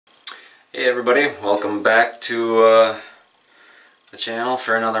Hey everybody, welcome back to the channel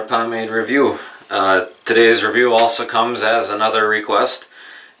for another pomade review. Today's review also comes as another request,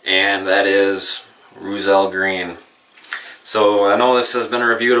 and that is Reuzel green. So I know this has been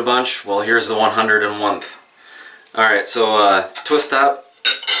reviewed a bunch. Well, here's the 101th. Alright, so twist top,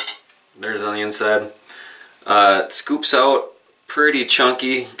 there's on the inside. It scoops out pretty chunky.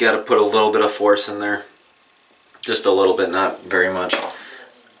 You gotta put a little bit of force in there. Just a little bit, not very much.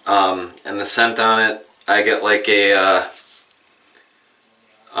 And the scent on it, I get like a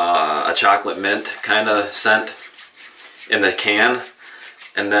chocolate mint kind of scent in the can,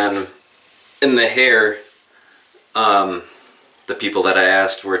 and then in the hair, the people that I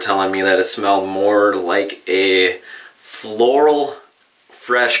asked were telling me that it smelled more like a floral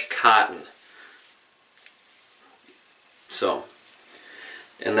fresh cotton. So,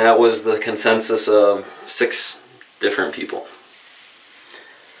 and that was the consensus of 6 different people.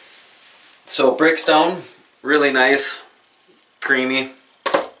 So it breaks down really nice, creamy,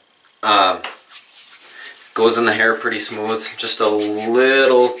 goes in the hair pretty smooth, just a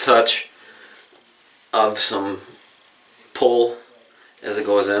little touch of some pull as it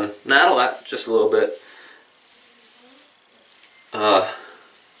goes in, not a lot, just a little bit.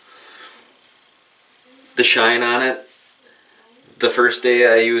 The shine on it, the first day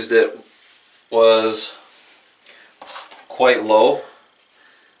I used it was quite low.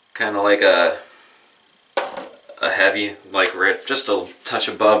 Kind of like a heavy, like right, just a touch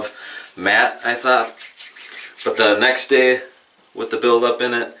above matte, I thought. But the next day, with the buildup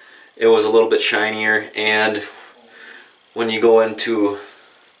in it, it was a little bit shinier, and when you go into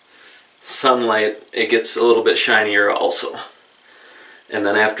sunlight, it gets a little bit shinier also. And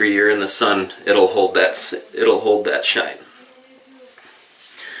then after you're in the sun, it'll hold that shine.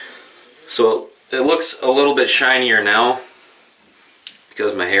 So it looks a little bit shinier now,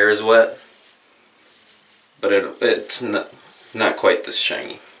 because my hair is wet, but it's not quite this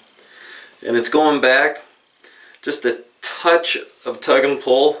shiny. And it's going back, just a touch of tug and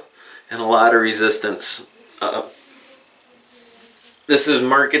pull and a lot of resistance. This is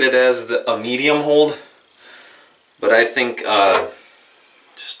marketed as a medium hold, but I think,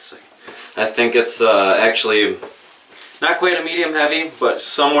 just a second, I think it's actually not quite a medium heavy, but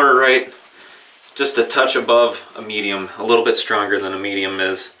somewhere right, just a touch above a medium, a little bit stronger than a medium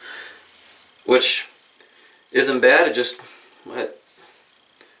is, which isn't bad. It just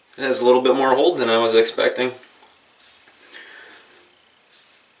has a little bit more hold than I was expecting.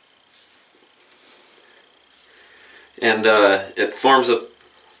 And it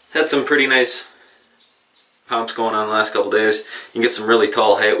had some pretty nice pumps going on the last couple days. You can get some really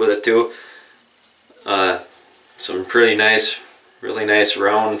tall height with it too. Some pretty nice, really nice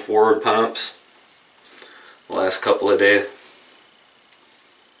round forward pumps the last couple of days.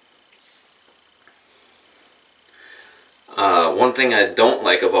 One thing I don't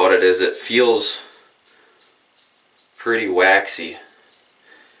like about it is it feels pretty waxy.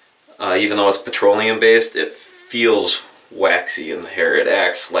 Even though it's petroleum based, it feels waxy in the hair. It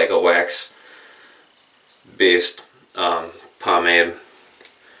acts like a wax based pomade,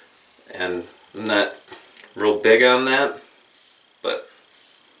 and I'm not real big on that, but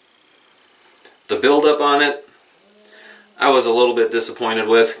the buildup on it, I was a little bit disappointed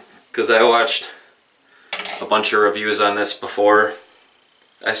with, because I watched a bunch of reviews on this before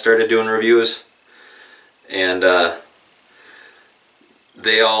I started doing reviews, and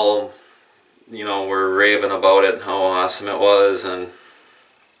they all, you know, were raving about it and how awesome it was. And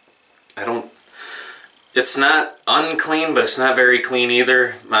it's not unclean, but it's not very clean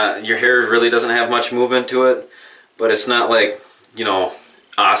either. Your hair really doesn't have much movement to it, but it's not like, you know,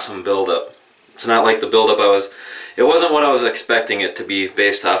 awesome buildup. It's not like the buildup it wasn't what I was expecting it to be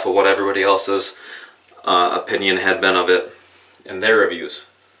based off of what everybody else's opinion had been of it in their reviews.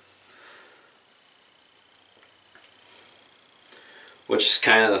 Which is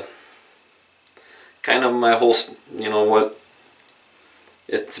kind of my whole, you know, what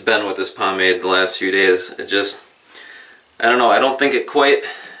it's been with this pomade the last few days. It just, I don't know, I don't think it quite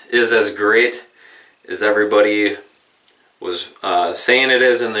is as great as everybody was saying it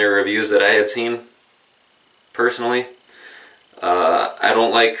is in their reviews that I had seen, personally.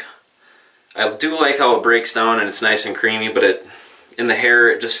 I do like how it breaks down and it's nice and creamy, but in the hair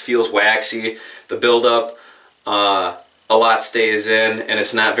it just feels waxy. The buildup, a lot stays in, and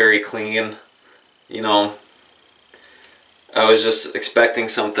it's not very clean. You know, I was just expecting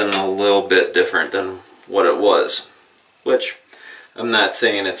something a little bit different than what it was, which I'm not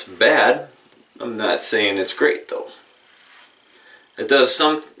saying it's bad. I'm not saying it's great though. It does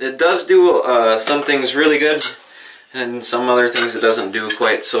do some things really good. and some other things it doesn't do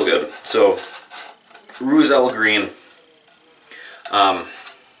quite so good. So Reuzel green,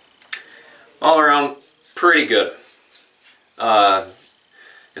 all around pretty good.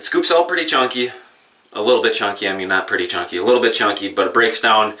 It scoops out pretty chunky, a little bit chunky, I mean not pretty chunky, a little bit chunky, but it breaks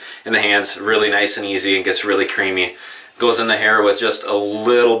down in the hands really nice and easy and gets really creamy. Goes in the hair with just a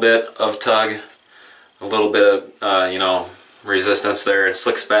little bit of tug, a little bit of, you know, resistance there. It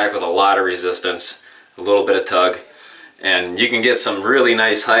slicks back with a lot of resistance, a little bit of tug, and you can get some really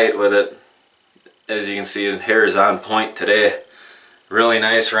nice height with it. As you can see, the hair is on point today. Really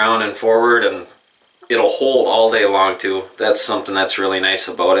nice round and forward, and it'll hold all day long too. That's something that's really nice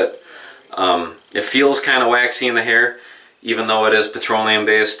about it. It feels kind of waxy in the hair, even though it is petroleum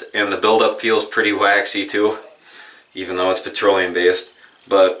based, and the buildup feels pretty waxy too, even though it's petroleum based.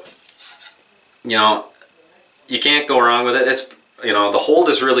 But you know, you can't go wrong with it. It's, you know, the hold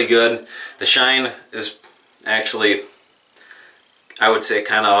is really good. The shine is actually, I would say,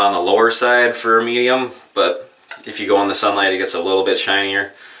 kind of on the lower side for a medium, but if you go in the sunlight it gets a little bit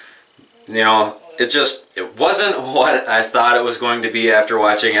shinier. You know, it wasn't what I thought it was going to be after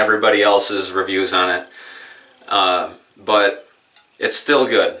watching everybody else's reviews on it, but it's still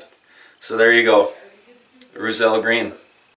good. So there you go, Reuzel green.